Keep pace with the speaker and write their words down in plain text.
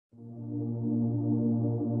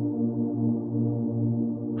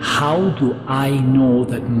how do I know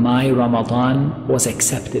that my Ramadan was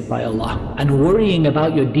accepted by Allah? And worrying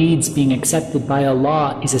about your deeds being accepted by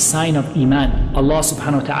Allah is a sign of Iman. Allah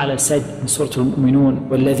subhanahu wa ta'ala said in Surah Al-Mu'minun,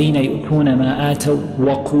 وَالَّذِينَ يُؤْتُونَ مَا آتَوْا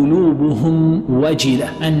وَقُلُوبُهُمْ وَجِلَةٌ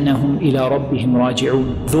أَنَّهُمْ إِلَىٰ رَبِّهِمْ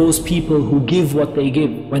رَاجِعُونَ. Those people who give what they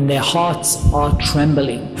give, when their hearts are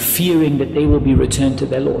trembling, fearing that they will be returned to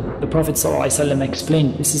their Lord. The Prophet ﷺ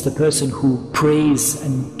explained, this is the person who prays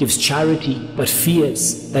and gives charity but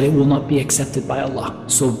fears that it will not be accepted by Allah.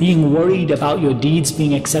 So being worried about your deeds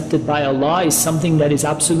being accepted by Allah is something that is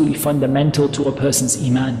absolutely fundamental to a person's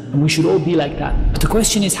Iman, and we should all be like that. But the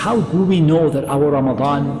question is, how do we know that our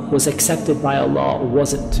Ramadan was accepted by Allah or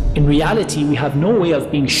wasn't? In reality, we have no way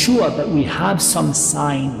of being sure, but we have some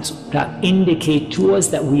signs that indicate to us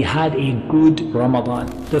that we had a good Ramadan.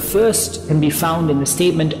 The first can be found in the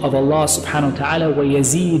statement of Allah subhanahu wa ta'ala,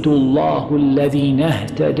 وَيَزِيدُ اللَّهُ الَّذِينَ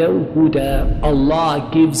اهْتَدَوْا هُدًى. Allah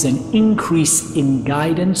gives an increase in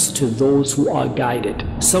guidance to those who are guided.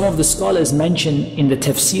 Some of the scholars mention in the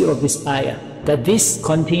tafsir of this ayah that this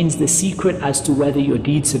contains the secret as to whether your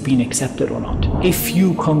deeds have been accepted or not. If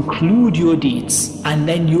you conclude your deeds and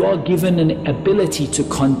then you are given an ability to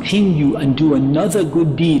continue and do another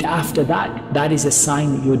good deed after that, that is a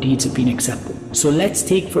sign that your deeds have been accepted. So let's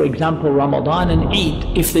take for example Ramadan and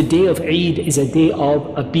Eid. If the day of Eid is a day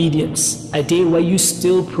of obedience, a day where you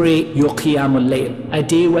still pray your Qiyamul Layl, a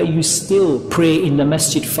day where you still pray in the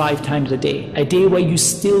masjid 5 times a day, a day where you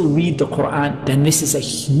still read the Quran, then this is a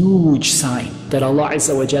huge sign that Allah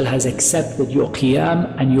Azza wa Jal has accepted your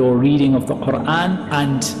Qiyam and your reading of the Quran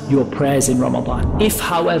and your prayers in Ramadan. If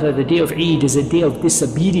however the day of Eid is a day of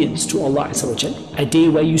disobedience to Allah Azza wa Jal, a day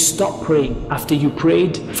where you stop praying after you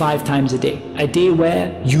prayed 5 times a day, a day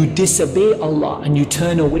where you disobey Allah and you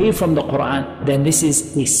turn away from the Quran, then this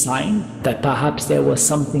is a sign that perhaps there was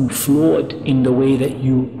something flawed in the way that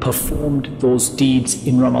you performed those deeds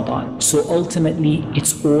in Ramadan. So ultimately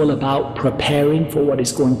it's all about preparing for what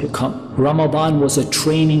is going to come. Ramadan was a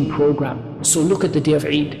training program. So look at the day of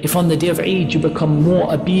Eid. If on the day of Eid you become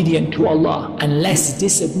more obedient to Allah and less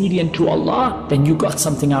disobedient to Allah, then you got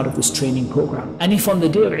something out of this training program. And if on the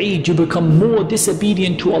day of Eid you become more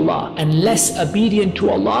disobedient to Allah and less obedient to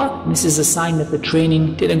Allah, this is a sign that the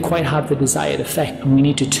training didn't quite have the desired effect. And we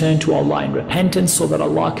need to turn to Allah in repentance so that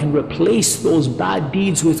Allah can replace those bad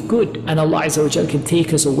deeds with good, and Allah Azza wa Jal can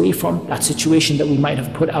take us away from that situation that we might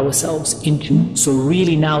have put ourselves into. So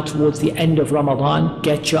really now towards the end of Ramadan,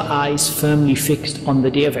 get your eyes firmly fixed on the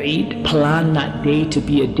day of Eid. Plan that day to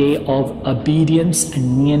be a day of obedience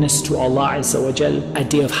and nearness to Allah Azza wa Jal, a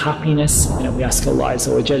day of happiness. And we ask Allah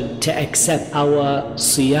Azza wa Jal to accept our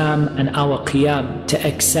siyam and our qiyam, to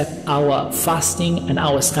accept our fasting and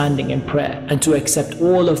our standing in prayer, and to accept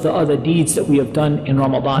all of the other deeds that we have done in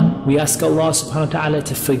Ramadan. We ask Allah subhanahu wa ta'ala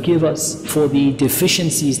to forgive us for the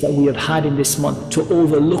deficiencies that we have had in this month, to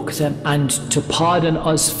overlook them and to pardon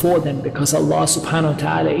us for them, because Allah subhanahu wa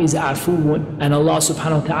ta'ala is afuun, and Allah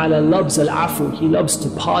subhanahu wa ta'ala loves al-afu, He loves to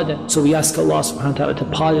pardon. So we ask Allah subhanahu wa ta'ala to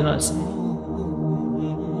pardon us